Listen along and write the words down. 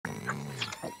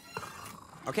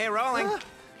Okay, rolling.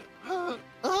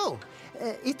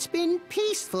 It's been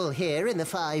peaceful here in the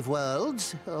 5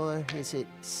 worlds. Or is it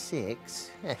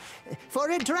 6?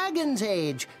 For a dragon's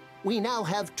age, we now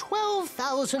have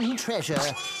 12,000 treasure.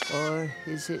 Or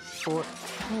is it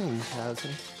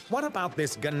 14,000? What about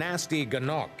this Ganasty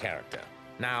Ganok character?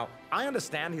 Now, I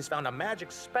understand he's found a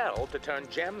magic spell to turn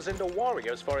gems into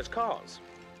warriors for his cause.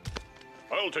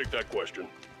 I'll take that question.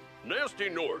 Nasty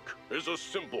Nork is a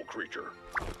simple creature.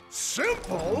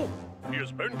 Simple? He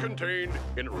has been contained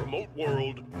in a remote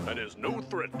world and is no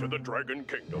threat to the Dragon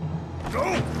Kingdom.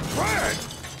 No threat?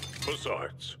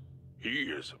 Besides, he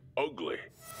is ugly.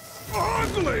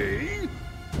 Ugly?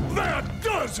 That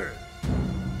does it!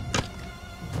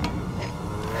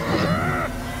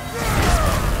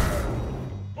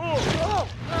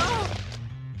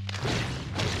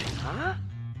 Huh?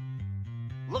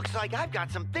 Looks like I've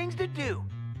got some things to do.